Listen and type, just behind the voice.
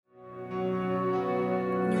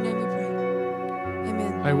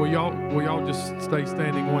Hey, will y'all just stay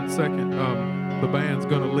standing 1 second? The band's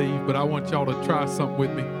gonna leave, but I want y'all to try something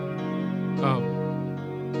with me.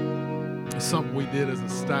 It's something we did as a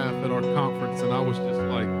staff at our conference, and I was just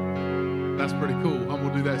like, that's pretty cool. I'm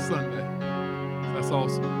gonna do that Sunday. That's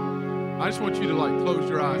awesome. I just want you to like close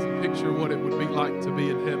your eyes and picture what it would be like to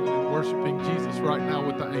be in heaven and worshiping Jesus right now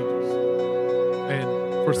with the angels. And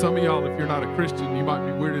for some of y'all, if you're not a Christian, you might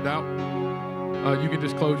be weirded out. You can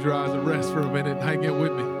just close your eyes and rest for a minute and hang in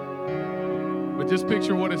with me. But just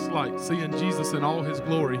picture what it's like, seeing Jesus in all his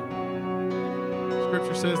glory.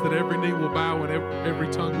 Scripture says that every knee will bow and every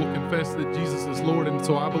tongue will confess that Jesus is Lord. And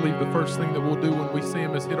so I believe the first thing that we'll do when we see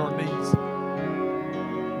him is hit our knees.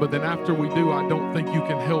 But then after we do, I don't think you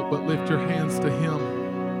can help but lift your hands to him.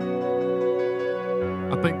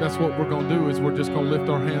 I think that's what we're going to do, is we're just going to lift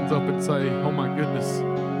our hands up and say, oh my goodness,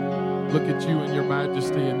 look at you in your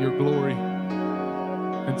majesty and your glory.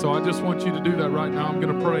 And so I just want you to do that right now. I'm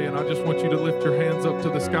going to pray, and I just want you to lift your hands up to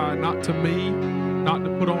the sky, not to me, not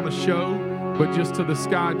to put on a show, but just to the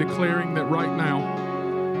sky, declaring that right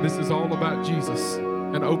now, this is all about Jesus.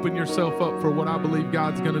 And open yourself up for what I believe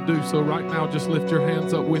God's going to do. So right now, just lift your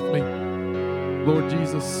hands up with me. Lord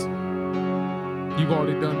Jesus, you've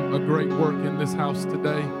already done a great work in this house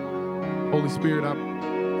today. Holy Spirit, I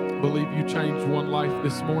believe you changed one life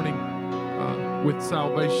this morning with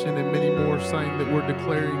salvation, and many more saying that we're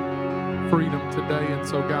declaring freedom today. And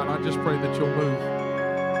so, God, I just pray that you'll move.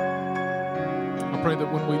 I pray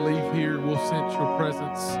that when we leave here, we'll sense your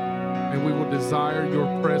presence, and we will desire your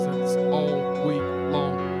presence all week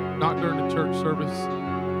long. Not during a church service,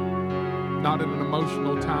 not at an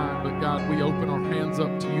emotional time, but God, we open our hands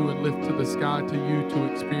up to you and lift to the sky to you to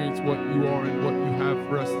experience what you are and what you have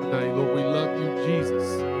for us today. Lord, we love you,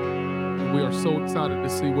 Jesus, and we are so excited to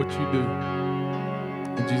see what you do.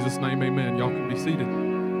 In Jesus' name, amen. Y'all can be seated.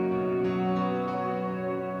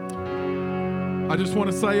 I just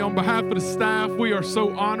want to say on behalf of the staff, we are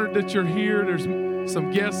so honored that you're here. There's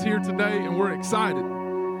some guests here today, and we're excited.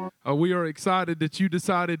 We are excited that you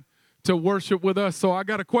decided to worship with us. So I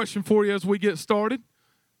got a question for you as we get started,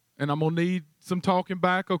 and I'm going to need some talking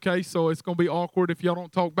back, okay? So it's going to be awkward if y'all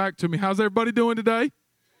don't talk back to me. How's everybody doing today?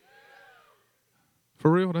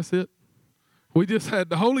 For real? That's it? We just had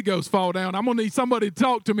the Holy Ghost fall down. I'm going to need somebody to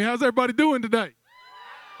talk to me. How's everybody doing today?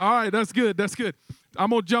 All right, that's good. That's good.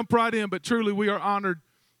 I'm going to jump right in, but truly we are honored.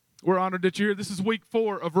 We're honored that you're here. This is week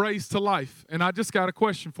 4 of Raised to Life, and I just got a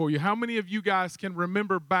question for you. How many of you guys can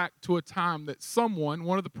remember back to a time that someone,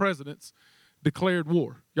 one of the presidents, declared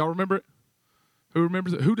war? Y'all remember it? Who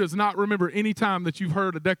remembers it? Who does not remember any time that you've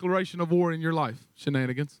heard a declaration of war in your life?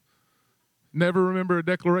 Shenanigans. Never remember a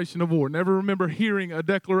declaration of war. Never remember hearing a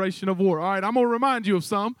declaration of war. All right, I'm going to remind you of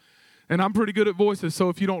some, and I'm pretty good at voices, so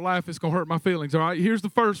if you don't laugh, it's going to hurt my feelings. All right, here's the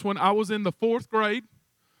first one. I was in the 4th grade.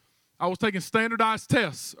 I was taking standardized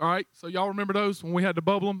tests, all right? So y'all remember those when we had to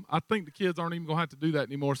bubble them? I think the kids aren't even going to have to do that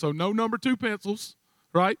anymore. So no number 2 pencils,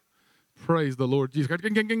 right? Praise the Lord Jesus.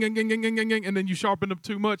 And then you sharpened them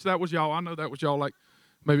too much. That was y'all. I know that was y'all. Like,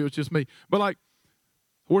 maybe it was just me. But, like,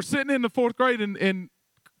 we're sitting in the 4th grade, and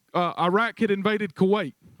Iraq had invaded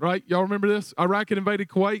Kuwait, right? Y'all remember this? Iraq had invaded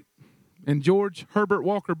Kuwait, and George Herbert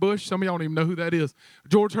Walker Bush, some of y'all don't even know who that is.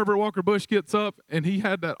 George Herbert Walker Bush gets up, and he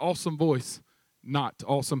had that awesome voice. Not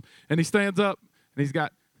awesome. And he stands up, and he's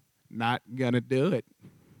got, not gonna do it.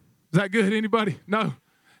 Is that good, anybody? No.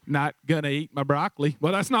 Not gonna eat my broccoli.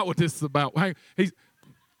 Well, that's not what this is about. He's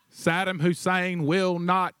Saddam Hussein will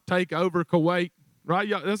not take over Kuwait. Right?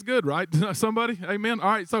 Yeah, that's good, right? Somebody? Amen?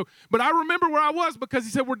 All right, so, but I remember where I was because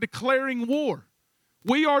he said we're declaring war.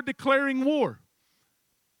 We are declaring war.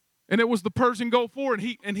 And it was the Persian Gulf War,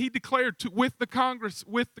 and he declared with the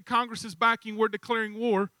Congress's backing, we're declaring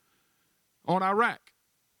war on Iraq.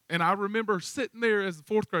 And I remember sitting there as a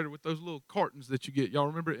 4th grader with those little cartons that you get. Y'all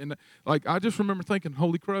remember? And like, I just remember thinking,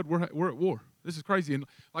 holy crud, we're at war. This is crazy. And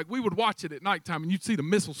like, we would watch it at nighttime, and you'd see the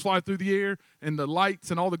missiles fly through the air and the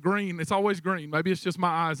lights and all the green. It's always green. Maybe it's just my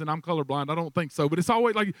eyes and I'm colorblind. I don't think so. But it's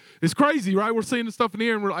always like, it's crazy, right? We're seeing the stuff in the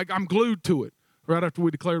air, and we're like, I'm glued to it right after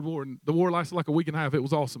we declared war. And the war lasted like a week and a half. It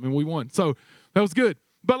was awesome, and we won. So that was good.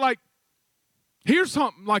 But like, here's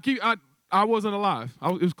something. Like, I wasn't alive.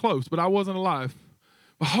 It was close, but I wasn't alive.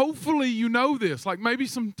 But hopefully you know this. Like, maybe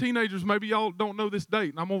some teenagers, maybe y'all don't know this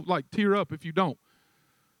date, and I'm going to like tear up if you don't.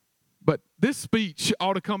 But this speech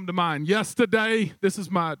ought to come to mind. Yesterday, this is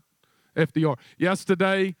my FDR.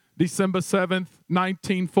 Yesterday, December 7th,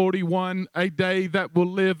 1941, a day that will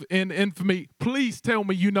live in infamy. Please tell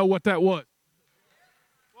me you know what that was.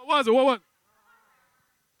 What was it? What was it?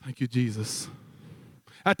 Thank you, Jesus.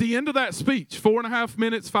 At the end of that speech, 4.5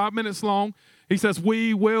 minutes, 5 minutes long, He says,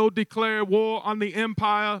 we will declare war on the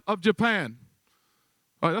empire of Japan.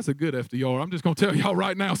 All right, that's a good FDR. I'm just going to tell y'all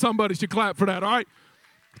right now, somebody should clap for that, all right?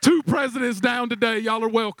 2 presidents down today. Y'all are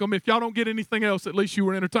welcome. If y'all don't get anything else, at least you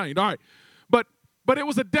were entertained, all right? But it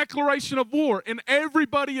was a declaration of war, and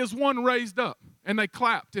everybody as one raised up, and they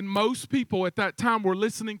clapped. And most people at that time were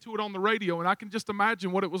listening to it on the radio, and I can just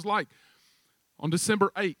imagine what it was like on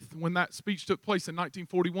December 8th when that speech took place in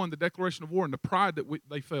 1941, the declaration of war, and the pride that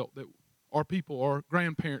they felt, that our people, our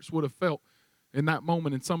grandparents would have felt in that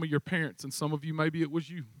moment, and some of your parents, and some of you, maybe it was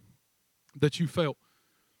you, that you felt.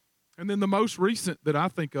 And then the most recent that I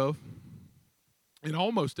think of, and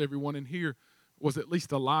almost everyone in here was at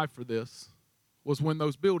least alive for this, was when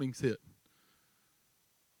those buildings hit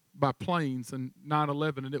by planes and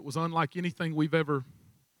 9/11, and it was unlike anything we've ever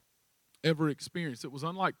experienced. It was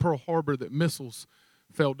unlike Pearl Harbor that missiles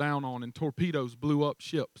fell down on and torpedoes blew up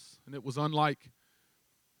ships, and it was unlike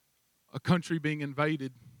a country being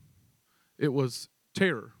invaded. It was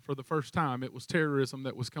terror for the first time. It was terrorism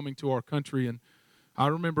that was coming to our country, and I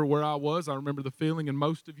remember where I was. I remember the feeling, and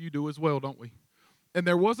most of you do as well, don't we? And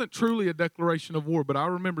there wasn't truly a declaration of war, but I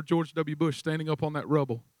remember George W. Bush standing up on that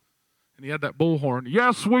rubble, and he had that bullhorn.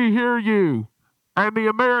 Yes, we hear you, and the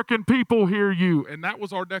American people hear you. And that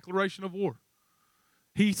was our declaration of war.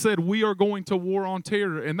 He said, we are going to war on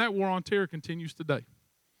terror, and that war on terror continues today.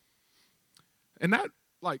 And that,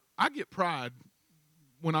 I get pride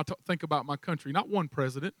when I think about my country. Not one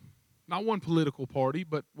president, not one political party,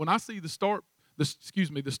 but when I see the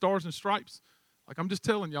Stars and Stripes, I'm just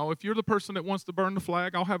telling y'all, if you're the person that wants to burn the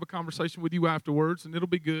flag, I'll have a conversation with you afterwards, and it'll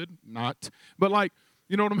be good. Not. But,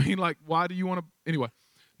 you know what I mean? Why do you want to? Anyway,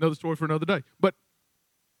 another story for another day. But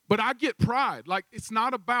I get pride. It's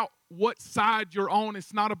not about what side you're on.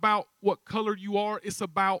 It's not about what color you are. It's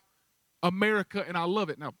about America, and I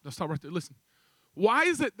love it. Now, let's stop right there. Listen. Why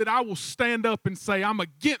is it that I will stand up and say I'm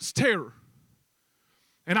against terror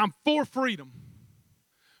and I'm for freedom?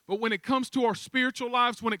 But when it comes to our spiritual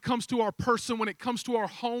lives, when it comes to our person, when it comes to our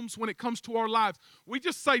homes, when it comes to our lives, we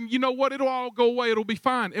just say, you know what, it'll all go away, it'll be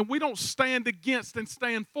fine. And we don't stand against and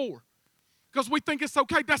stand for because we think it's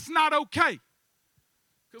okay. That's not okay.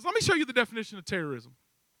 Because let me show you the definition of terrorism.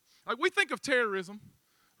 We think of terrorism,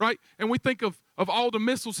 right? And we think of all the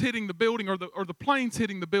missiles hitting the building or the planes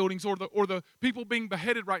hitting the buildings or the people being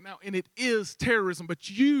beheaded right now, and it is terrorism. But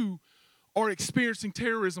you are experiencing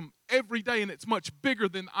terrorism every day, and it's much bigger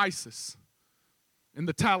than ISIS and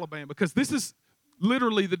the Taliban, because this is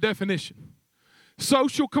literally the definition.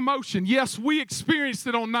 Social commotion. Yes, we experienced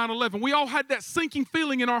it on 9/11. We all had that sinking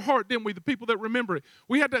feeling in our heart, didn't we? The people that remember it.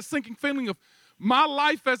 We had that sinking feeling of my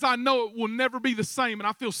life as I know it will never be the same, and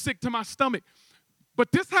I feel sick to my stomach.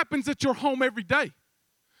 But this happens at your home every day.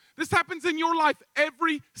 This happens in your life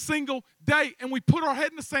every single day, and we put our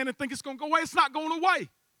head in the sand and think it's going to go away. It's not going away.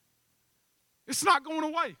 It's not going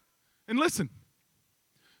away. And listen,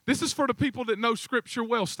 this is for the people that know Scripture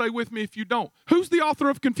well. Stay with me if you don't. Who's the author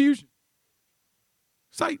of confusion?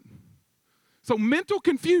 Satan. So mental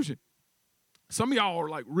confusion. Some of y'all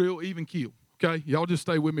are real even keel, okay? Y'all just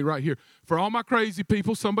stay with me right here. For all my crazy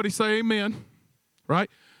people, somebody say amen, right?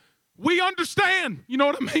 We understand, you know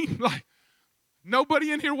what I mean?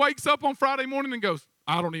 Nobody in here wakes up on Friday morning and goes,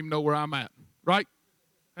 I don't even know where I'm at, right?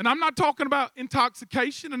 And I'm not talking about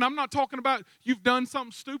intoxication, and I'm not talking about you've done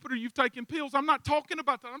something stupid or you've taken pills. I'm not talking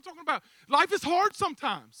about that. I'm talking about life is hard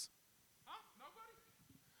sometimes. Huh?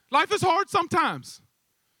 Nobody? Life is hard sometimes.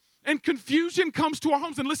 And confusion comes to our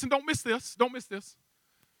homes. And listen, don't miss this. Don't miss this.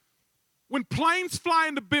 When planes fly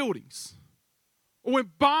into buildings, or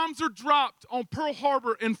when bombs are dropped on Pearl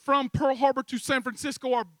Harbor, and from Pearl Harbor to San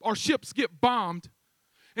Francisco, our ships get bombed.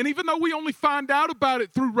 And even though we only find out about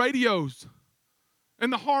it through radios,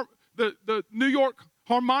 and the New York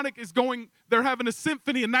Harmonic is going, they're having a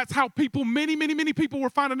symphony, and that's how many people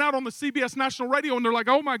were finding out on the CBS national radio, and they're like,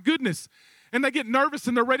 oh my goodness. And they get nervous,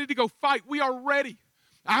 and they're ready to go fight. We are ready.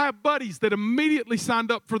 I have buddies that immediately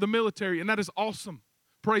signed up for the military, and that is awesome.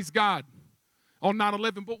 Praise God. On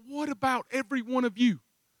 9/11. But what about every one of you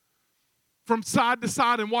from side to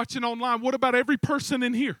side and watching online? What about every person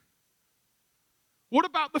in here? What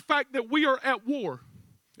about the fact that we are at war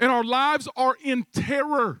and our lives are in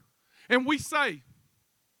terror? And we say,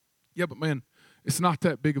 yeah, but man, it's not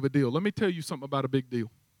that big of a deal. Let me tell you something about a big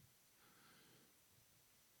deal.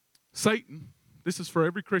 Satan, this is for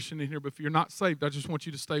every Christian in here, but if you're not saved, I just want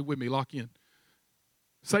you to stay with me, lock in.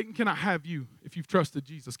 Satan cannot have you if you've trusted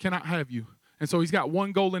Jesus, cannot have you. And so he's got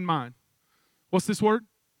one goal in mind. What's this word?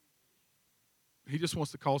 He just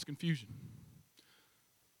wants to cause confusion.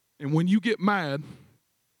 And when you get mad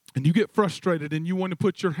and you get frustrated and you want to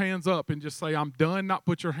put your hands up and just say, I'm done, not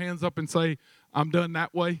put your hands up and say, I'm done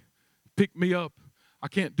that way. Pick me up. I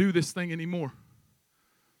can't do this thing anymore.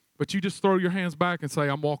 But you just throw your hands back and say,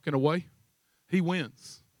 I'm walking away. He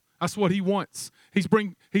wins. That's what he wants. He's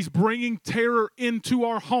bringing terror into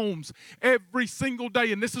our homes every single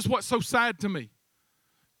day. And this is what's so sad to me.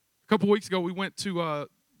 A couple weeks ago, we went to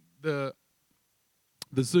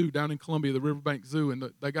the zoo down in Columbia, the Riverbank Zoo,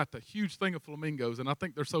 and they got the huge thing of flamingos, and I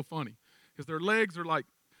think they're so funny because their legs are like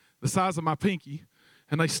the size of my pinky,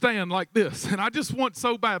 and they stand like this, and I just want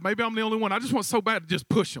so bad, maybe I'm the only one, I just want so bad to just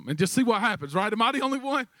push them and just see what happens, right? Am I the only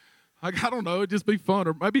one? Like, I don't know, it'd just be fun.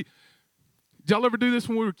 Or maybe, did y'all ever do this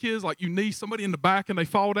when we were kids? Like, you knee somebody in the back and they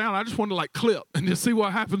fall down. I just want to like clip and just see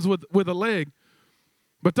what happens with a leg.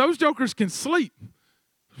 But those jokers can sleep,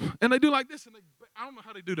 and they do like this, and I don't know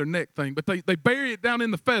how they do their neck thing, but they bury it down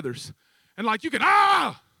in the feathers. And like you can,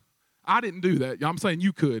 I didn't do that. I'm saying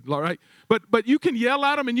you could, all right? But you can yell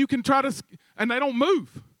at them and you can try to, and they don't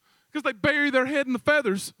move because they bury their head in the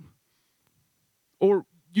feathers. Or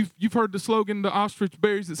you've heard the slogan, the ostrich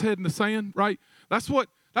buries its head in the sand, right? That's what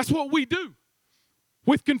we do.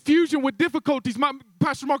 With confusion, with difficulties,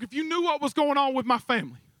 Pastor Mark, if you knew what was going on with my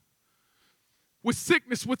family, with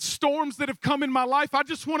sickness, with storms that have come in my life, I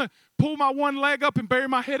just want to pull my one leg up and bury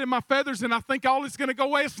my head in my feathers, and I think all is going to go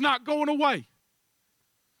away. It's not going away.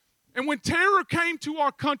 And when terror came to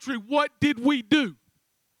our country, what did we do?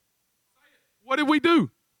 What did we do?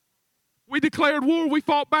 We declared war. We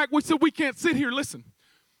fought back. We said, we can't sit here. Listen,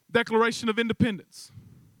 Declaration of Independence.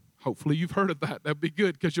 Hopefully you've heard of that. That'd be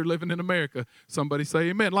good because you're living in America. Somebody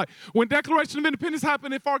say amen. Like when Declaration of Independence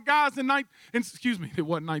happened, if our guys it wasn't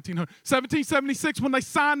 1776, when they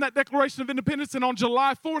signed that Declaration of Independence, and on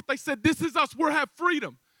July 4th, they said, this is us, we have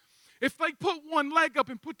freedom. If they put one leg up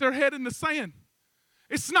and put their head in the sand,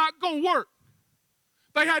 it's not going to work.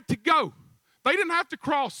 They had to go. They didn't have to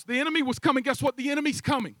cross. The enemy was coming. Guess what? The enemy's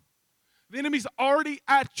coming. The enemy's already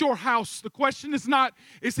at your house. The question is not,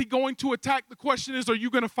 is he going to attack? The question is, are you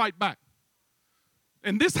going to fight back?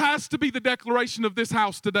 And this has to be the declaration of this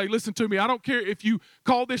house today. Listen to me. I don't care if you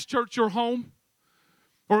call this church your home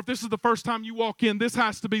or if this is the first time you walk in. This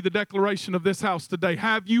has to be the declaration of this house today.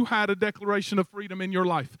 Have you had a declaration of freedom in your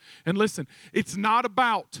life? And listen, it's not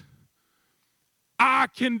about I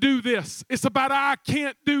can do this. It's about I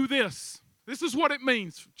can't do this. This is what it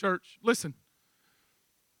means, church. Listen.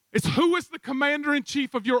 It's who is the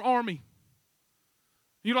commander-in-chief of your army.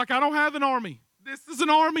 You're like, I don't have an army. This is an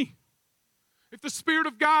army. If the Spirit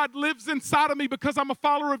of God lives inside of me because I'm a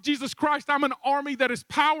follower of Jesus Christ, I'm an army that is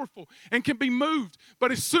powerful and can be moved.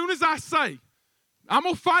 But as soon as I say, I'm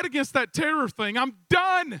going to fight against that terror thing, I'm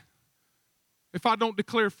done if I don't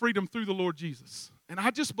declare freedom through the Lord Jesus. And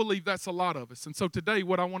I just believe that's a lot of us. And so today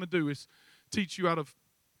what I want to do is teach you out of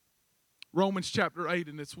Romans chapter 8,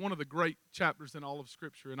 and it's one of the great chapters in all of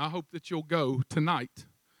Scripture. And I hope that you'll go tonight.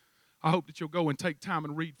 I hope that you'll go and take time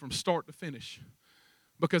and read from start to finish.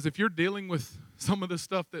 Because if you're dealing with some of the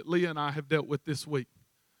stuff that Leah and I have dealt with this week,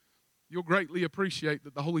 you'll greatly appreciate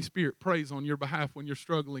that the Holy Spirit prays on your behalf when you're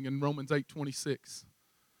struggling in Romans 8:26.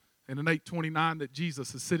 And in 8:29 that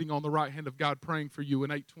Jesus is sitting on the right hand of God praying for you.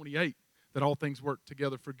 In 8:28 that all things work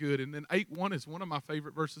together for good. And then 8:1 is one of my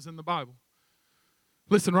favorite verses in the Bible.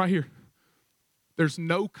 Listen right here. There's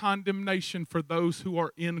no condemnation for those who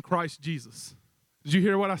are in Christ Jesus. Did you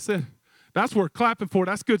hear what I said? That's worth clapping for.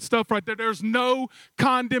 That's good stuff right there. There's no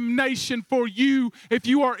condemnation for you if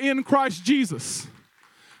you are in Christ Jesus.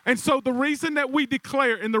 And so the reason that we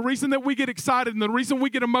declare and the reason that we get excited and the reason we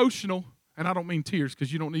get emotional, and I don't mean tears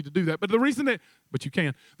because you don't need to do that, but you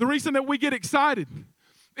can. The reason that we get excited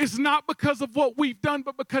is not because of what we've done,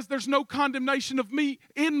 but because there's no condemnation of me,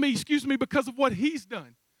 because of what He's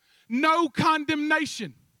done. No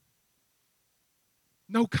condemnation.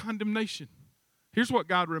 No condemnation. Here's what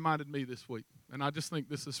God reminded me this week, and I just think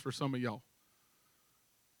this is for some of y'all.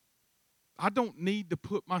 I don't need to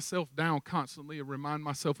put myself down constantly and remind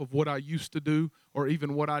myself of what I used to do or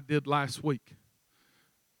even what I did last week.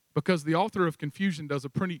 Because the author of confusion does a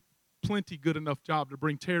plenty good enough job to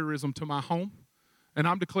bring terrorism to my home, and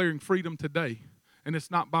I'm declaring freedom today. And it's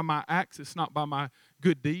not by my acts, it's not by my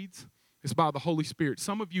good deeds. It's by the Holy Spirit.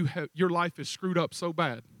 Some of you, your life is screwed up so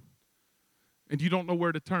bad, and you don't know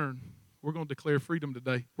where to turn. We're going to declare freedom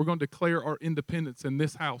today. We're going to declare our independence in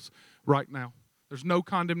this house right now. There's no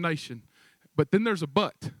condemnation. But then there's a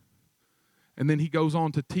but. And then he goes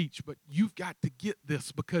on to teach, but you've got to get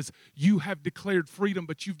this because you have declared freedom,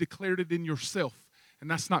 but you've declared it in yourself.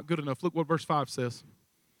 And that's not good enough. Look what verse 5 says.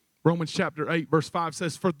 Romans chapter 8, verse 5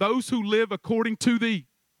 says, for those who live according to the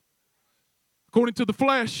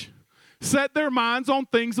flesh, set their minds on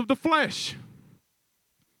things of the flesh.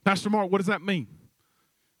 Pastor Mark, what does that mean?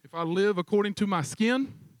 If I live according to my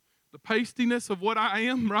skin, the pastiness of what I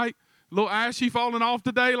am, right? A little ashy falling off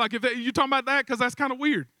today. Like if you're talking about that, because that's kind of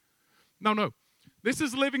weird. No. This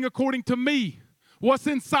is living according to me. What's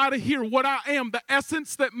inside of here, what I am, the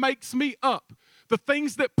essence that makes me up, the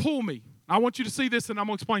things that pull me. I want you to see this, and I'm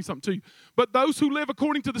going to explain something to you. But those who live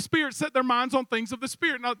according to the Spirit set their minds on things of the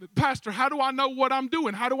Spirit. Now, Pastor, how do I know what I'm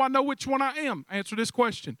doing? How do I know which one I am? Answer this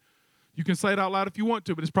question. You can say it out loud if you want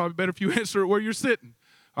to, but it's probably better if you answer it where you're sitting.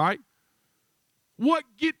 All right? What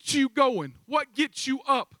gets you going? What gets you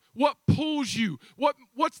up? What pulls you?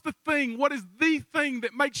 What's the thing? What is the thing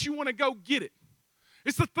that makes you want to go get it?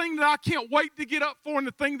 It's the thing that I can't wait to get up for, and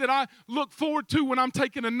the thing that I look forward to when I'm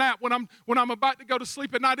taking a nap, when I'm about to go to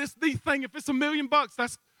sleep at night. It's the thing. If it's $1 million,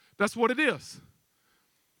 that's what it is.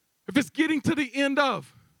 If it's getting to the end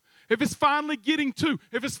of, if it's finally getting to,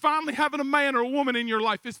 if it's finally having a man or a woman in your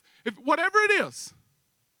life, if whatever it is,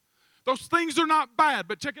 those things are not bad.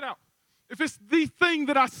 But check it out. If it's the thing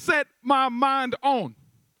that I set my mind on,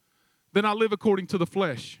 then I live according to the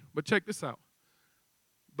flesh. But check this out.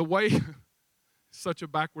 The way, such a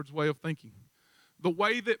backwards way of thinking. The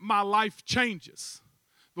way that my life changes,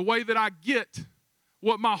 the way that I get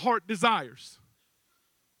what my heart desires,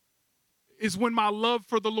 is when my love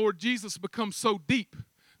for the Lord Jesus becomes so deep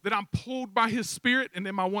that I'm pulled by His Spirit, and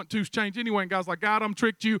then my want-tos change anyway. And God's like, God, I'm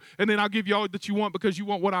tricked you, and then I'll give you all that you want because you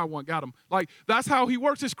want what I want. Got him. Like, that's how He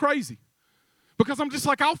works. It's crazy. Because I'm just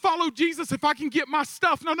like, I'll follow Jesus if I can get my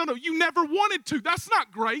stuff. No. You never wanted to. That's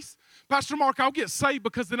not grace. Pastor Mark, I'll get saved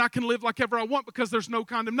because then I can live like ever I want because there's no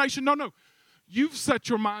condemnation. No. You've set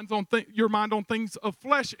your mind on things of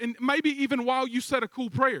flesh. And maybe even while you said a cool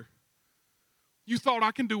prayer, you thought,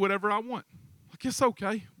 I can do whatever I want. Like, it's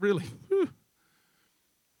okay, really. Whew.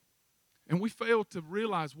 And we fail to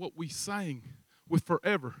realize what we sang with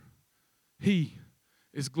forever. He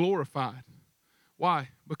is glorified. Why?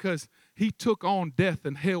 Because He took on death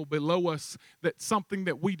and hell below us, that's something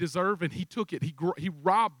that we deserve, and He took it. He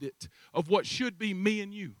robbed it of what should be me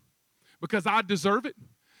and you because I deserve it.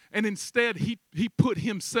 And instead, He put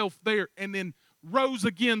Himself there and then rose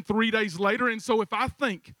again 3 days later. And so if I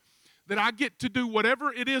think that I get to do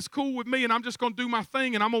whatever it is cool with me and I'm just going to do my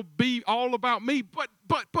thing and I'm going to be all about me, but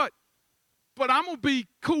I'm going to be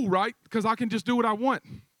cool, right? Because I can just do what I want.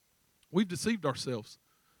 We've deceived ourselves.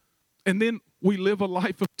 And then we live a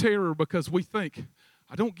life of terror because we think,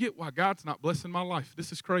 I don't get why God's not blessing my life.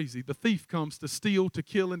 This is crazy. The thief comes to steal, to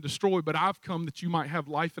kill, and destroy, but I've come that you might have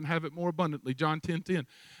life and have it more abundantly. John 10:10.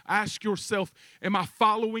 Ask yourself, am I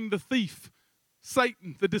following the thief,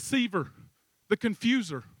 Satan, the deceiver, the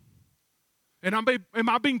confuser? And am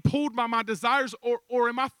I being pulled by my desires, or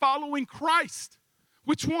am I following Christ?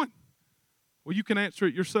 Which one? Well, you can answer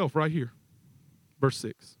it yourself right here. Verse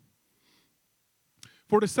 6.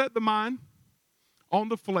 For to set the mind on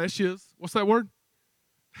the flesh is, what's that word?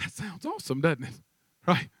 That sounds awesome, doesn't it?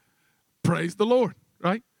 Right? Praise the Lord,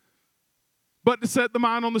 right? But to set the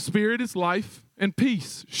mind on the Spirit is life and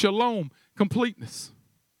peace, shalom, completeness.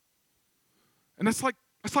 And that's like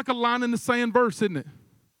a line in the sand verse, isn't it?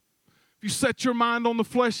 If you set your mind on the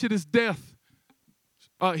flesh, it is death.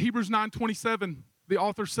 Hebrews 9:27, the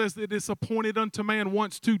author says that it is appointed unto man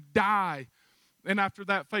once to die, and after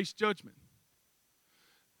that face judgment.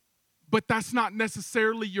 But that's not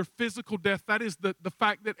necessarily your physical death. That is the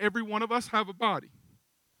fact that every one of us have a body.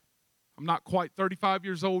 I'm not quite 35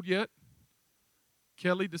 years old yet.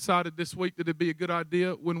 Kelly decided this week that it'd be a good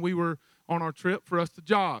idea when we were on our trip for us to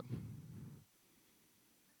jog.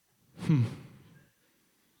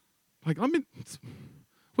 Like,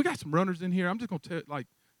 we got some runners in here. I'm just going to tell you, like,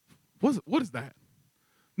 what is that?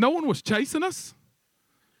 No one was chasing us.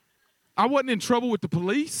 I wasn't in trouble with the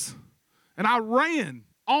police. And I ran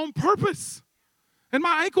on purpose. And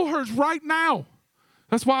my ankle hurts right now.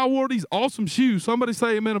 That's why I wore these awesome shoes. Somebody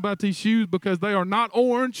say amen about these shoes because they are not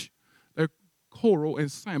orange. They're coral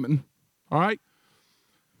and salmon. All right?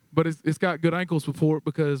 But it's got good ankles before it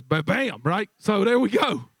because bam, right? So there we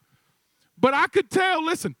go. But I could tell,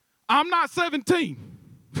 listen, I'm not 17.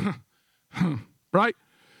 Right?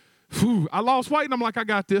 Whew, I lost weight and I'm like, I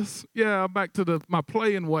got this. Yeah, I'm back to my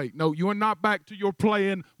playing weight. No, you are not back to your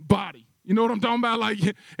playing body. You know what I'm talking about? Like,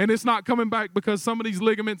 and it's not coming back because some of these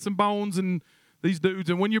ligaments and bones and these dudes.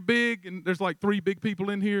 And when you're big, and there's like 3 big people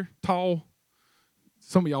in here, tall.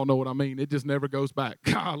 Some of y'all know what I mean. It just never goes back.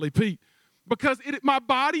 Golly, Pete. Because my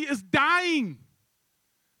body is dying.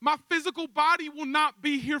 My physical body will not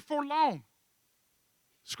be here for long.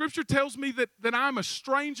 Scripture tells me that I'm a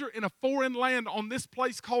stranger in a foreign land on this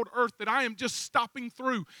place called earth, that I am just stopping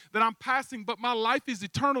through, that I'm passing, but my life is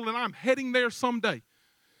eternal and I'm heading there someday.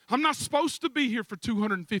 I'm not supposed to be here for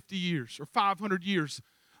 250 years or 500 years.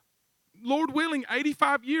 Lord willing,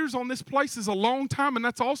 85 years on this place is a long time, and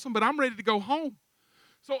that's awesome, but I'm ready to go home.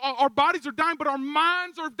 So our bodies are dying, but our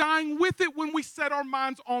minds are dying with it when we set our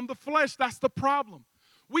minds on the flesh. That's the problem.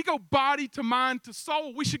 We go body to mind to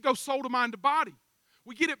soul. We should go soul to mind to body.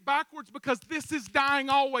 We get it backwards because this is dying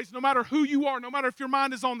always, no matter who you are, no matter if your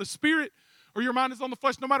mind is on the spirit or your mind is on the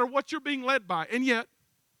flesh, no matter what you're being led by. And yet,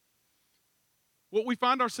 what we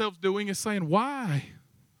find ourselves doing is saying, why?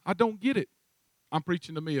 I don't get it. I'm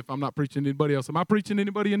preaching to me if I'm not preaching to anybody else. Am I preaching to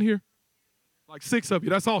anybody in here? Like 6 of you.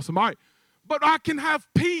 That's awesome. All right. But I can have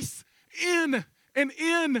peace in, and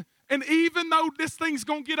even though this thing's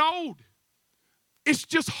going to get old, it's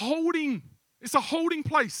just holding. It's a holding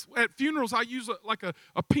place. At funerals, I use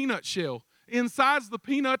a peanut shell. Inside's the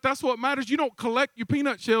peanut. That's what matters. You don't collect your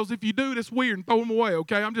peanut shells. If you do, that's weird and throw them away,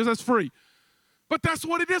 okay? That's free. But that's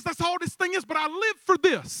what it is. That's all this thing is. But I live for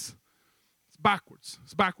this. It's backwards.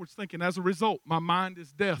 It's backwards thinking. As a result, my mind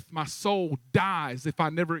is death. My soul dies if I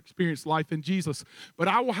never experience life in Jesus. But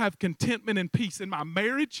I will have contentment and peace in my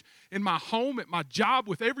marriage, in my home, at my job,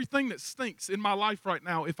 with everything that stinks in my life right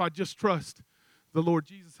now if I just trust the Lord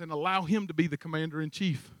Jesus and allow Him to be the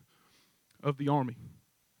commander-in-chief of the army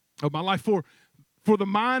of my life. For the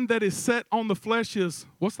mind that is set on the flesh is,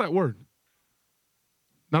 what's that word?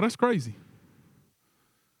 Now that's crazy.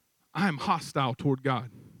 I am hostile toward God,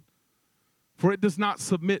 for it does not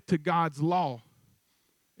submit to God's law.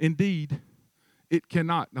 Indeed, it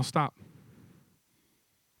cannot. Now stop.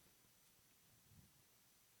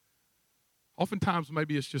 Oftentimes,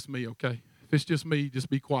 maybe it's just me, okay? If it's just me, just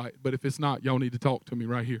be quiet. But if it's not, y'all need to talk to me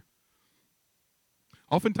right here.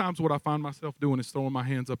 Oftentimes what I find myself doing is throwing my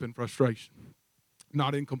hands up in frustration,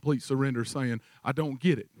 not in complete surrender, saying, I don't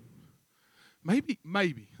get it.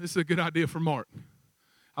 Maybe, this is a good idea for Mark.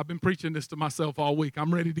 I've been preaching this to myself all week.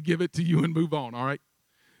 I'm ready to give it to you and move on, all right?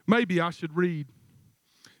 Maybe I should read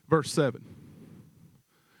verse 7.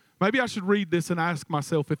 Maybe I should read this and ask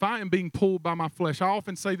myself, if I am being pulled by my flesh, I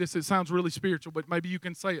often say this, it sounds really spiritual, but maybe you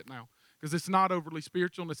can say it now, because it's not overly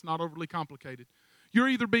spiritual and it's not overly complicated. You're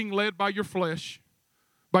either being led by your flesh,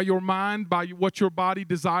 by your mind, by what your body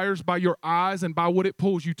desires, by your eyes, and by what it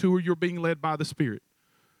pulls you to, or you're being led by the Spirit.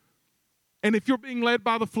 And if you're being led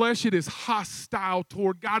by the flesh, it is hostile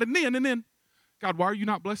toward God. And then, God, why are you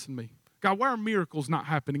not blessing me? God, why are miracles not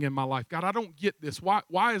happening in my life? God, I don't get this.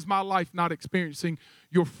 Why is my life not experiencing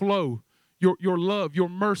your flow, your love, your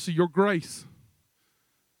mercy, your grace?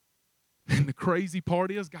 And the crazy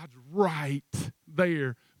part is God's right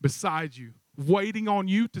there beside you, waiting on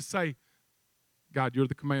you to say, God, you're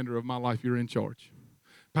the commander of my life. You're in charge.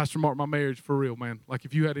 Pastor Mark, my marriage, for real, man. Like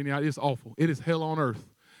if you had any idea, it's awful. It is hell on earth.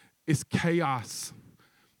 It's chaos.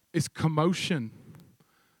 It's commotion.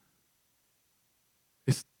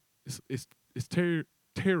 It's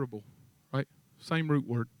terrible, right? Same root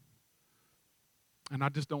word. And I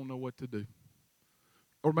just don't know what to do.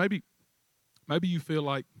 Or maybe you feel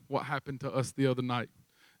like what happened to us the other night.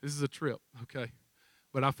 This is a trip, okay?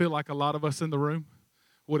 But I feel like a lot of us in the room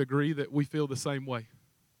would agree that we feel the same way.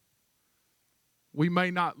 We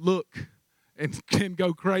may not look and can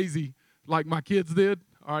go crazy like my kids did,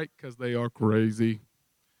 all right, because they are crazy.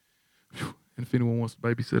 Whew. And if anyone wants to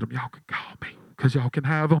babysit them, y'all can call me because y'all can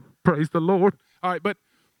have them. Praise the Lord. All right, but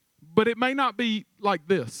it may not be like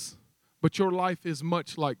this, but your life is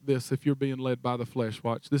much like this if you're being led by the flesh.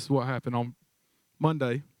 Watch, this is what happened on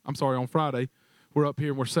Friday. We're up here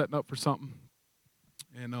and we're setting up for something.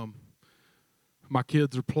 And my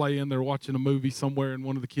kids are playing. They're watching a movie somewhere in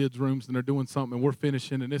one of the kids' rooms, and they're doing something, and we're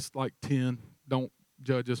finishing, and it's like 10. Don't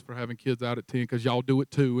judge us for having kids out at 10 because y'all do it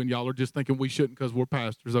too, and y'all are just thinking we shouldn't because we're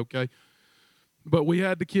pastors, okay? But we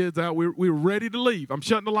had the kids out. We were ready to leave. I'm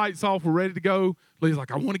shutting the lights off. We're ready to go. Lee's like,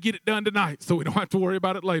 I want to get it done tonight so we don't have to worry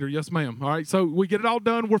about it later. Yes, ma'am. All right, so we get it all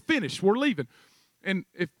done. We're finished. We're leaving. And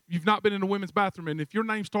if you've not been in the women's bathroom, and if your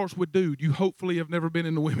name starts with dude, you hopefully have never been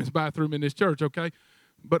in the women's bathroom in this church, okay?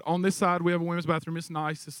 But on this side, we have a women's bathroom. It's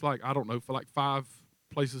nice. It's like, I don't know, for like 5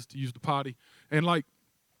 places to use the potty. And like,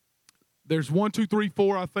 there's 1, 2, 3,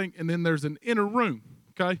 4, I think, and then there's an inner room,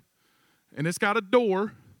 okay? And it's got a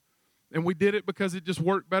door, and we did it because it just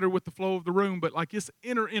worked better with the flow of the room, but like it's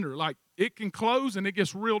inner. Like it can close, and it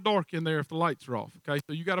gets real dark in there if the lights are off, okay?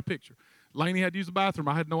 So you got a picture. Lainey had to use the bathroom.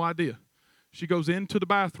 I had no idea. She goes into the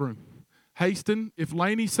bathroom, Haston, if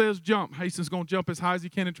Laney says jump, Haston's going to jump as high as he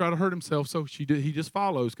can and try to hurt himself. So he just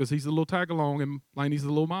follows because he's a little tag along and Laney's the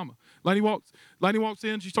little mama. Laney walks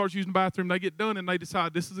in, she starts using the bathroom. They get done and they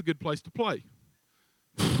decide this is a good place to play.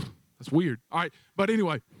 That's weird. All right, but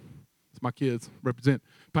anyway, it's my kids, represent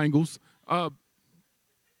Pangles.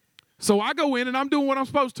 So I go in and I'm doing what I'm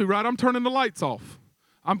supposed to, right? I'm turning the lights off.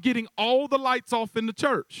 I'm getting all the lights off in the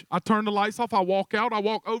church. I turn the lights off. I walk out. I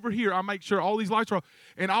walk over here. I make sure all these lights are off.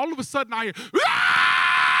 And all of a sudden I hear,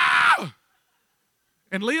 ah!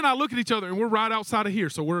 And Lee and I look at each other, and we're right outside of here.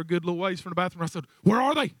 So we're a good little ways from the bathroom. I said, where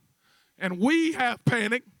are they? And we have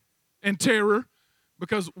panic and terror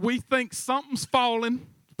because we think something's fallen,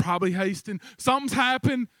 probably Haston. Something's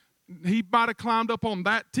happened. He might have climbed up on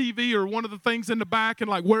that TV or one of the things in the back and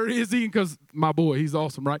like, where is he? Because my boy, he's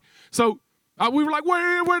awesome, right? So we were like,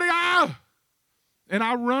 where they are? And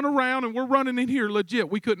I run around, and we're running in here legit.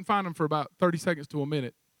 We couldn't find them for about 30 seconds to a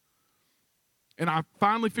minute. And I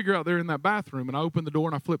finally figure out they're in that bathroom, and I open the door,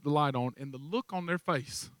 and I flip the light on, and the look on their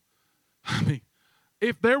face, I mean,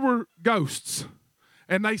 if there were ghosts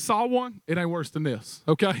and they saw one, it ain't worse than this,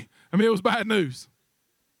 okay? I mean, it was bad news.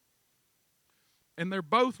 And they're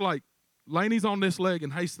both like, Laney's on this leg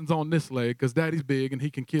and Haston's on this leg because Daddy's big, and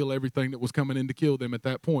he can kill everything that was coming in to kill them at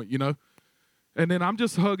that point, you know? And then I'm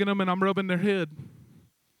just hugging them, and I'm rubbing their head.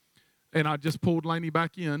 And I just pulled Laney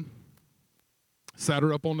back in, sat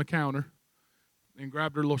her up on the counter, and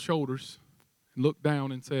grabbed her little shoulders and looked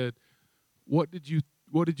down and said, what did you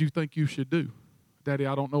think you should do? Daddy,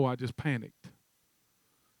 I don't know. I just panicked.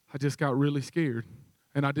 I just got really scared,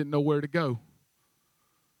 and I didn't know where to go.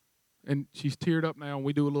 And she's teared up now, and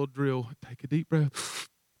we do a little drill. Take a deep breath.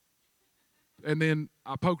 And then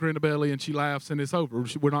I poke her in the belly, and she laughs, and it's over.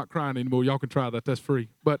 We're not crying anymore. Y'all can try that. That's free.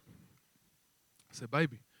 But I said,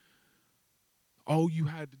 baby, all you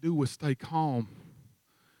had to do was stay calm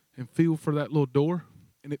and feel for that little door.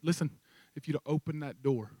 And listen, if you'd open that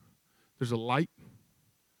door, there's a light,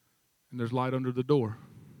 and there's light under the door.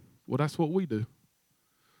 Well, that's what we do.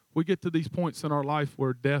 We get to these points in our life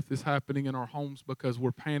where death is happening in our homes because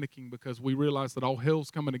we're panicking because we realize that all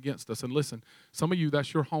hell's coming against us. And listen, some of you,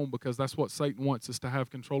 that's your home because that's what Satan wants, is to have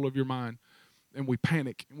control of your mind. And we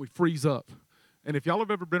panic and we freeze up. And if y'all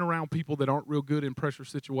have ever been around people that aren't real good in pressure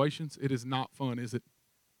situations, it is not fun, is it?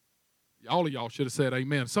 All of y'all should have said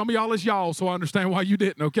amen. Some of y'all is y'all, so I understand why you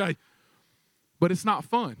didn't, okay? But it's not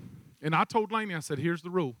fun. And I told Laney, I said, here's the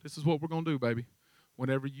rule. This is what we're going to do, baby.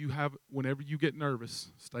 Whenever you get nervous,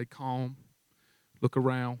 stay calm, look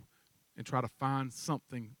around, and try to find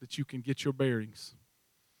something that you can get your bearings.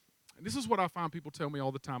 And this is what I find people tell me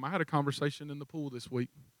all the time. I had a conversation in the pool this week,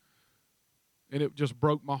 and it just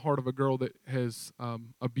broke my heart, of a girl that has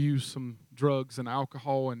abused some drugs and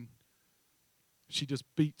alcohol, and she just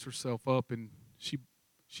beats herself up, and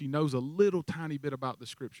she knows a little tiny bit about the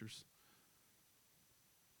scriptures.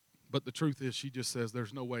 But the truth is, she just says,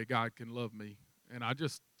 there's no way God can love me. And I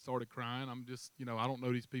just started crying. I'm just, I don't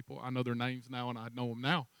know these people. I know their names now, and I know them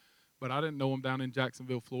now. But I didn't know them down in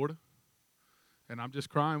Jacksonville, Florida. And I'm just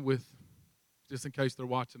crying just in case they're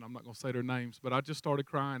watching, I'm not going to say their names. But I just started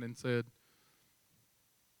crying and said,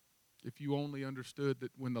 if you only understood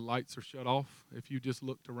that when the lights are shut off, if you just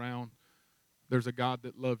looked around, there's a God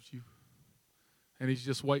that loves you. And he's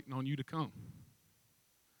just waiting on you to come.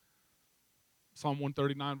 Psalm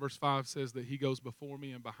 139 verse 5 says that he goes before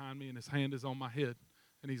me and behind me, and his hand is on my head.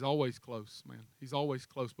 And he's always close, man. He's always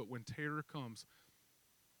close. But when terror comes,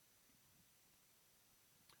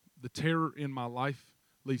 the terror in my life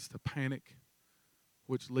leads to panic,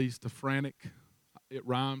 which leads to frantic. It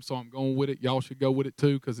rhymes, so I'm going with it. Y'all should go with it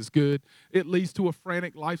too because it's good. It leads to a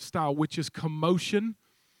frantic lifestyle, which is commotion,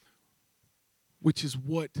 which is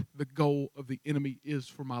what the goal of the enemy is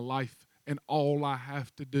for my life. And all I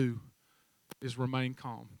have to do is remain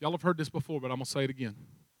calm. Y'all have heard this before, but I'm going to say it again.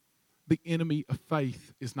 The enemy of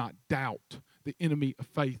faith is not doubt. The enemy of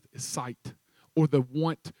faith is sight, or the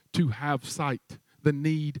want to have sight, the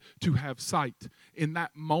need to have sight. In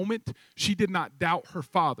that moment, she did not doubt her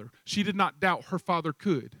father. She did not doubt her father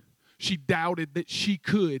could. She doubted that she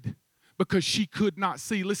could because she could not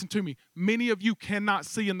see. Listen to me. Many of you cannot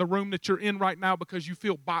see in the room that you're in right now because you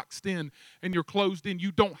feel boxed in and you're closed in.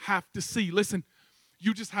 You don't have to see. Listen.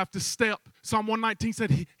 You just have to step. Psalm 119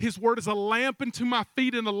 said, his word is a lamp unto my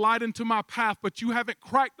feet and a light unto my path. But you haven't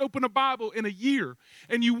cracked open a Bible in a year.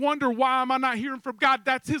 And you wonder, why am I not hearing from God?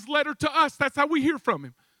 That's his letter to us. That's how we hear from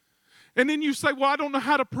him. And then you say, well, I don't know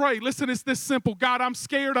how to pray. Listen, it's this simple. God, I'm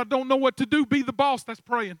scared. I don't know what to do. Be the boss. That's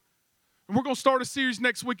praying. And we're going to start a series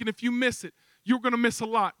next week. And if you miss it, you're going to miss a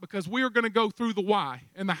lot because we are going to go through the why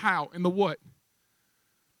and the how and the what.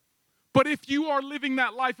 But if you are living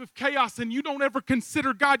that life of chaos and you don't ever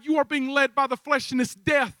consider God, you are being led by the flesh and it's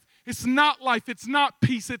death. It's not life. It's not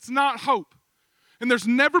peace. It's not hope. And there's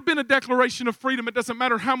never been a declaration of freedom. It doesn't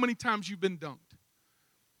matter how many times you've been dunked.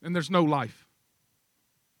 And there's no life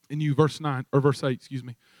in you. Verse 8.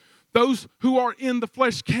 Those who are in the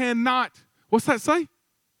flesh cannot. What's that say?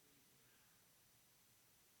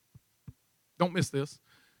 Don't miss this.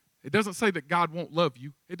 It doesn't say that God won't love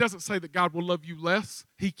you. It doesn't say that God will love you less.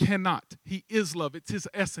 He cannot. He is love. It's his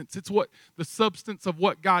essence. It's what the substance of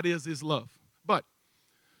what God is love. But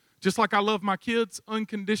just like I love my kids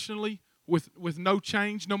unconditionally with no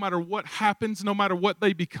change, no matter what happens, no matter what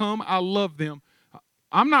they become, I love them.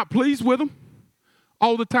 I'm not pleased with them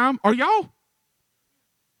all the time. Are y'all?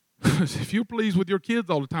 If you're pleased with your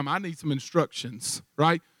kids all the time, I need some instructions,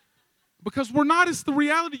 right? Because we're not, it's the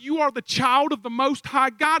reality. You are the child of the Most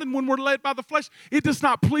High God, and when we're led by the flesh, it does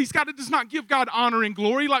not please God. It does not give God honor and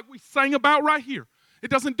glory like we sang about right here.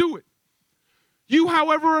 It doesn't do it. You,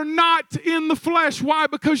 however, are not in the flesh. Why?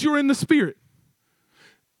 Because you're in the Spirit.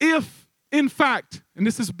 If, in fact, and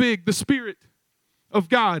this is big, the Spirit of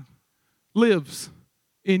God lives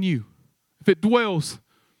in you, if it dwells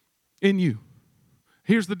in you.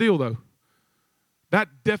 Here's the deal, though.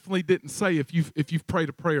 That definitely didn't say if you've prayed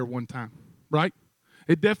a prayer one time, right?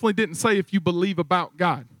 It definitely didn't say if you believe about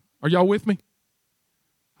God. Are y'all with me?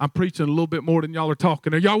 I'm preaching a little bit more than y'all are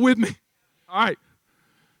talking. Are y'all with me? All right.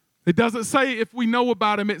 It doesn't say if we know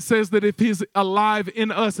about him. It says that if he's alive in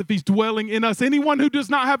us, if he's dwelling in us. Anyone who does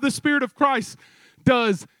not have the Spirit of Christ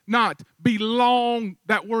does not belong.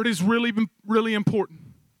 That word is really, really important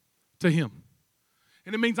to him.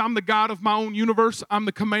 And it means I'm the God of my own universe. I'm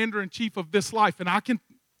the commander-in-chief of this life. And I can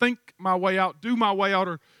think my way out, do my way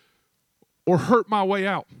out, or hurt my way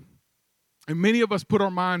out. And many of us put our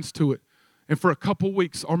minds to it. And for a couple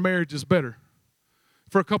weeks, our marriage is better.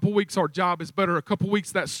 For a couple weeks, our job is better. A couple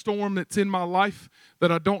weeks, that storm that's in my life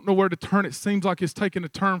that I don't know where to turn, it seems like it's taking a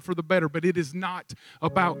turn for the better. But it is not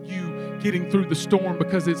about you getting through the storm,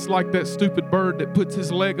 because it's like that stupid bird that puts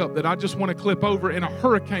his leg up that I just want to clip over and a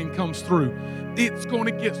hurricane comes through. It's going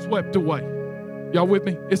to get swept away. Y'all with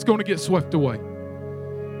me? It's going to get swept away.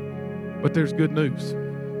 But there's good news.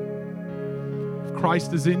 If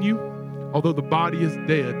Christ is in you, although the body is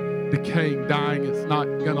dead, decaying, dying, it's not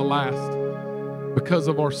going to last. Because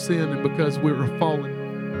of our sin and because we were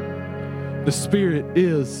fallen. The Spirit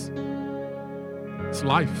is it's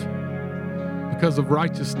life. Because of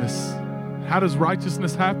righteousness. How does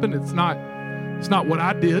righteousness happen? It's not what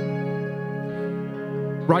I did.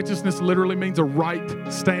 Righteousness literally means a right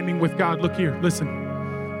standing with God. Look here,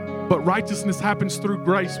 listen. But righteousness happens through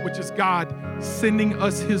grace, which is God sending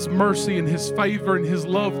us his mercy and his favor and his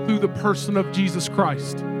love through the person of Jesus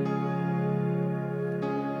Christ.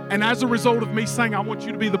 And as a result of me saying, I want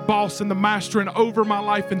you to be the boss and the master and over my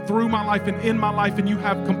life and through my life and in my life, and you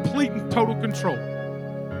have complete and total control.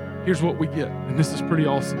 Here's what we get, and this is pretty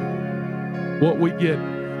awesome. What we get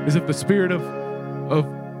is if the Spirit of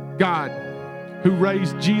God who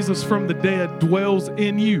raised Jesus from the dead dwells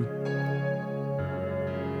in you.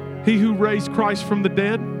 He who raised Christ from the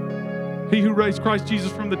dead, he who raised Christ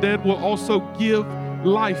Jesus from the dead will also give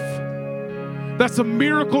life. That's a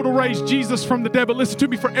miracle to raise Jesus from the dead. But listen to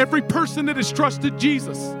me, for every person that has trusted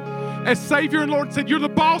Jesus as Savior and Lord and said, you're the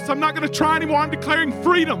boss, I'm not going to try anymore, I'm declaring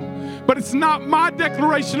freedom. But it's not my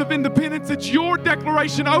declaration of independence, it's your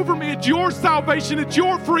declaration over me, it's your salvation, it's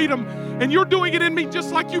your freedom. And you're doing it in me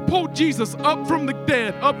just like you pulled Jesus up from the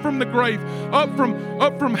dead, up from the grave, up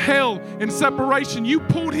from hell and separation. You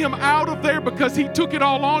pulled him out of there because he took it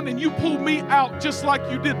all on, and you pulled me out just like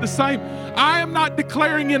you did the same. I am not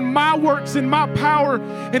declaring in my works, in my power,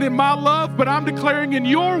 and in my love, but I'm declaring in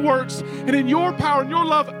your works and in your power and your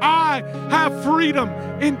love, I have freedom.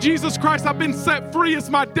 In Jesus Christ, I've been set free. It's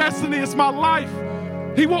my destiny. It's my life.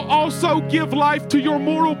 He will also give life to your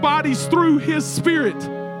mortal bodies through his Spirit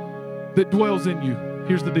that dwells in you.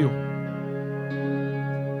 Here's the deal.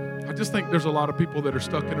 I just think there's a lot of people that are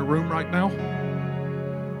stuck in a room right now.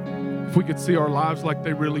 If we could see our lives like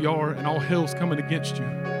they really are, and all hell's coming against you,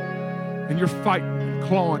 and you're fighting and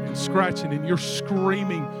clawing and scratching, and you're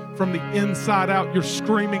screaming from the inside out. You're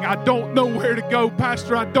screaming, I don't know where to go,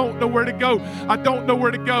 Pastor. I don't know where to go. I don't know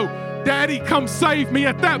where to go. Daddy, come save me.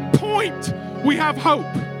 At that point, we have hope.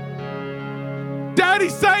 Daddy,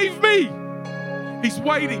 save me. He's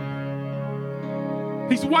waiting.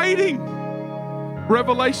 He's waiting.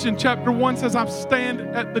 Revelation chapter 1 says, I stand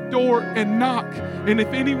at the door and knock, and if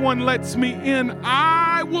anyone lets me in,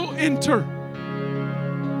 I will enter.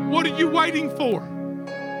 What are you waiting for?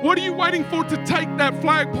 What are you waiting for to take that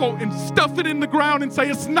flagpole and stuff it in the ground and say,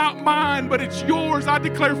 it's not mine, but it's yours? I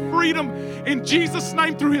declare freedom in Jesus'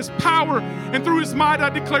 name through his power and through his might. I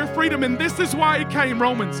declare freedom. And this is why he came.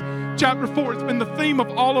 Romans chapter 4. It's been the theme of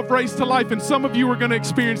all of Race to Life. And some of you are going to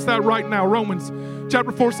experience that right now. Romans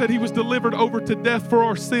chapter 4 said he was delivered over to death for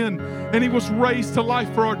our sin, and he was raised to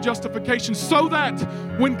life for our justification, so that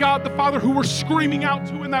when God the Father, who we're screaming out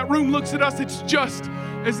to in that room, looks at us, it's just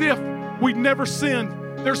as if we'd never sinned.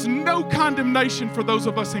 There's no condemnation for those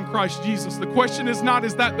of us in Christ Jesus. The question is not,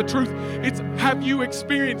 is that the truth? It's, have you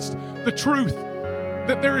experienced the truth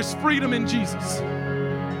that there is freedom in Jesus?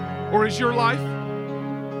 Or is your life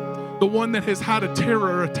the one that has had a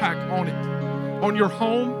terror attack on it, on your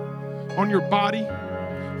home, on your body,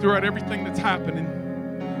 throughout everything that's happening?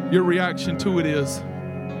 Your reaction to it is,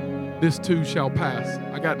 this too shall pass.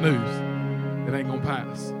 I got news. It ain't gonna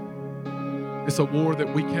pass. It's a war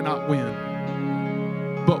that we cannot win.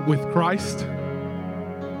 But with Christ,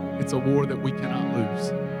 it's a war that we cannot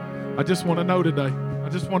lose. I just want to know today. I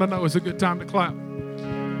just want to know it's a good time to clap.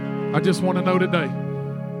 I just want to know today.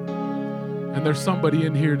 And there's somebody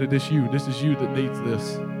in here that is you. This is you that needs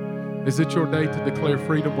this. Is it your day to declare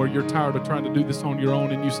freedom, or you're tired of trying to do this on your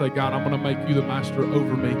own and you say, God, I'm going to make you the master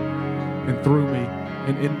over me and through me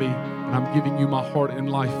and in me. And I'm giving you my heart and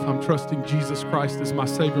life. I'm trusting Jesus Christ as my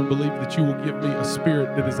Savior and believe that you will give me a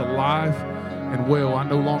spirit that is alive and well. I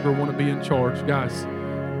no longer want to be in charge. Guys,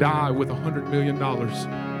 die with $100 million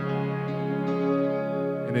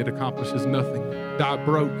and it accomplishes nothing. Die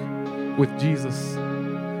broke with Jesus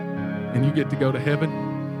and you get to go to heaven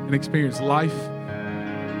and experience life.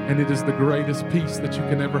 And it is the greatest peace that you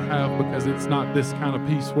can ever have, because it's not this kind of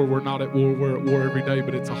peace where we're not at war, we're at war every day,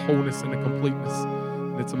 but it's a wholeness and a completeness.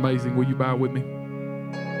 And it's amazing. Will you bow with me?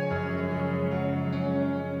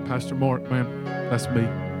 Pastor Mark, man, that's me.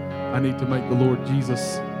 I need to make the Lord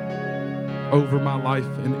Jesus over my life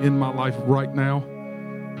and in my life right now.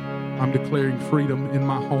 I'm declaring freedom in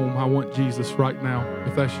my home. I want Jesus right now.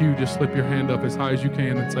 If that's you, just slip your hand up as high as you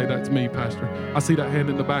can and say, that's me, Pastor. I see that hand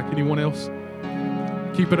in the back. Anyone else?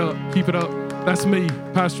 Keep it up. Keep it up. That's me,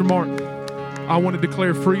 Pastor Mark. I want to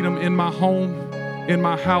declare freedom in my home, in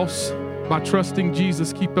my house, by trusting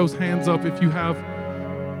Jesus. Keep those hands up. If you have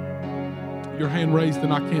your hand raised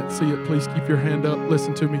and I can't see it, please keep your hand up.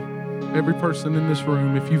 Listen to me. Every person in this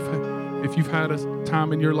room, if you've had a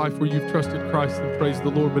time in your life where you've trusted Christ, then praise the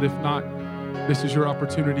Lord. But if not, this is your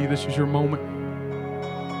opportunity. This is your moment.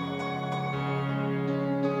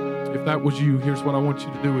 If that was you, here's what I want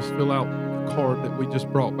you to do is fill out the card that we just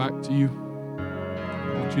brought back to you.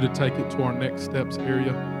 I want you to take it to our next steps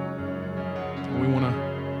area. And we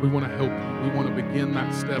want to help you. We want to begin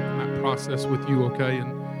that step and that process with you, okay?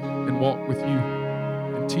 And walk with you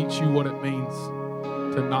and teach you what it means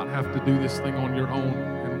to not have to do this thing on your own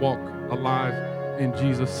and walk alive in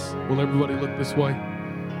Jesus. Will everybody look this way?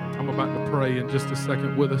 I'm about to pray in just a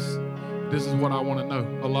second with us. This is what I want to know.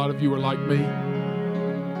 A lot of you are like me.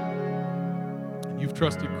 You've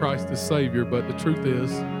trusted Christ as Savior, but the truth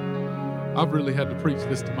is, I've really had to preach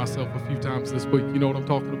this to myself a few times this week. You know what I'm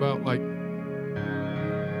talking about? Like,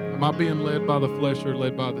 am I being led by the flesh or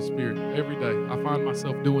led by the Spirit? Every day, I find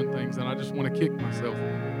myself doing things and I just want to kick myself.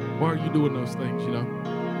 Why are you doing those things, you know?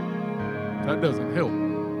 That doesn't help.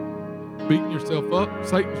 Beating yourself up,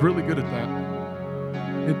 Satan's really good at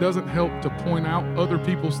that. It doesn't help to point out other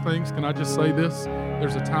people's things. Can I just say this?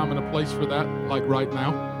 There's a time and a place for that, like right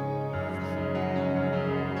now.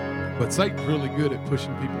 But Satan's really good at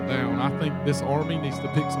pushing people down. I think this army needs to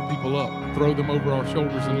pick some people up, throw them over our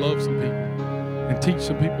shoulders and love some people and teach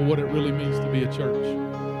some people what it really means to be a church.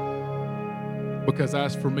 Because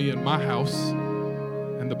as for me and my house,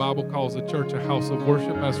 and the Bible calls a church a house of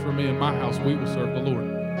worship, as for me and my house, we will serve the Lord.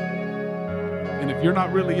 And if you're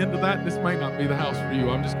not really into that, this may not be the house for you.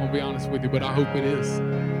 I'm just going to be honest with you, but I hope it is.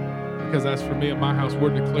 Because as for me and my house, we're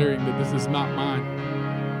declaring that this is not mine.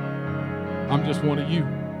 I'm just one of you.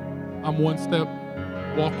 I'm walking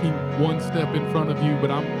one step in front of you, but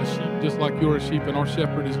I'm a sheep just like you're a sheep, and our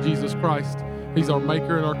shepherd is Jesus Christ. He's our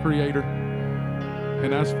maker and our creator.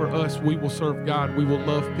 And as for us, we will serve God. We will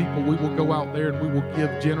love people. We will go out there and we will give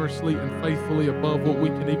generously and faithfully above what we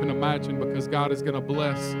can even imagine, because God is going to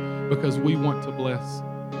bless, because we want to bless.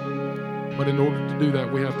 But in order to do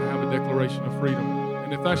that, we have to have a declaration of freedom.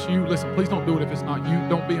 And if that's you, listen, please don't do it if it's not you.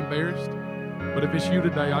 Don't be embarrassed. But if it's you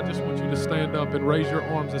today, I just want you to stand up and raise your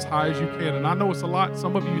arms as high as you can. And I know it's a lot.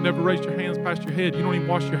 Some of you never raised your hands past your head. You don't even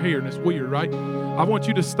wash your hair, and it's weird, right? I want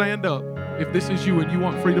you to stand up. if this is you and you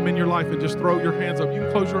want freedom in your life, and just throw your hands up. You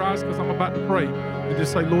can close your eyes because I'm about to pray, and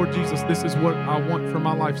just say, Lord Jesus, this is what I want for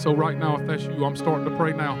my life. So right now, if that's you, I'm starting to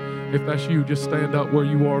pray now. If that's you, just stand up where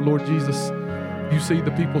you are. Lord Jesus, you see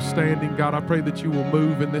the people standing. God, I pray that you will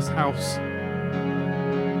move in this house.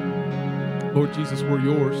 Lord Jesus, we're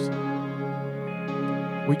yours.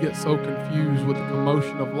 We get so confused with the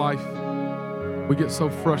commotion of life. We get so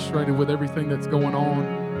frustrated with everything that's going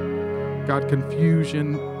on. God,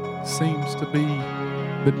 confusion seems to be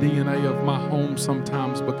the DNA of my home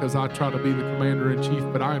sometimes because I try to be the commander-in-chief,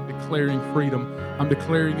 but I am declaring freedom. I'm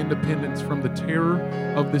declaring independence from the terror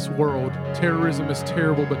of this world. Terrorism is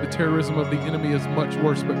terrible, but the terrorism of the enemy is much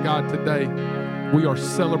worse. But God, today, we are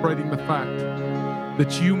celebrating the fact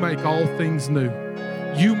that you make all things new.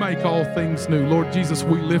 You make all things new. Lord Jesus,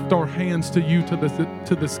 we lift our hands to you to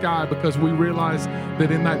the sky because we realize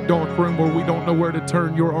that in that dark room where we don't know where to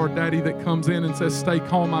turn, you're our daddy that comes in and says, stay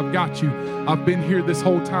calm, I've got you. I've been here this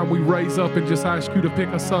whole time. We raise up and just ask you to pick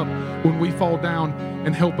us up when we fall down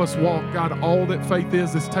and help us walk. God, all that faith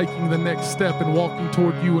is taking the next step and walking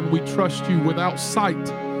toward you, and we trust you without sight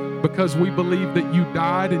because we believe that you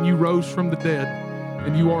died and you rose from the dead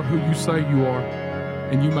and you are who you say you are.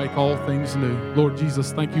 And you make all things new. Lord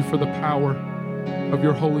Jesus, thank you for the power of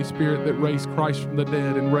your Holy Spirit that raised Christ from the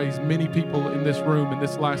dead and raised many people in this room in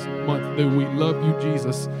this last month new. We love you,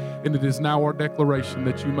 Jesus, and it is now our declaration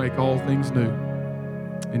that you make all things new.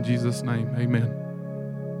 In Jesus' name, amen.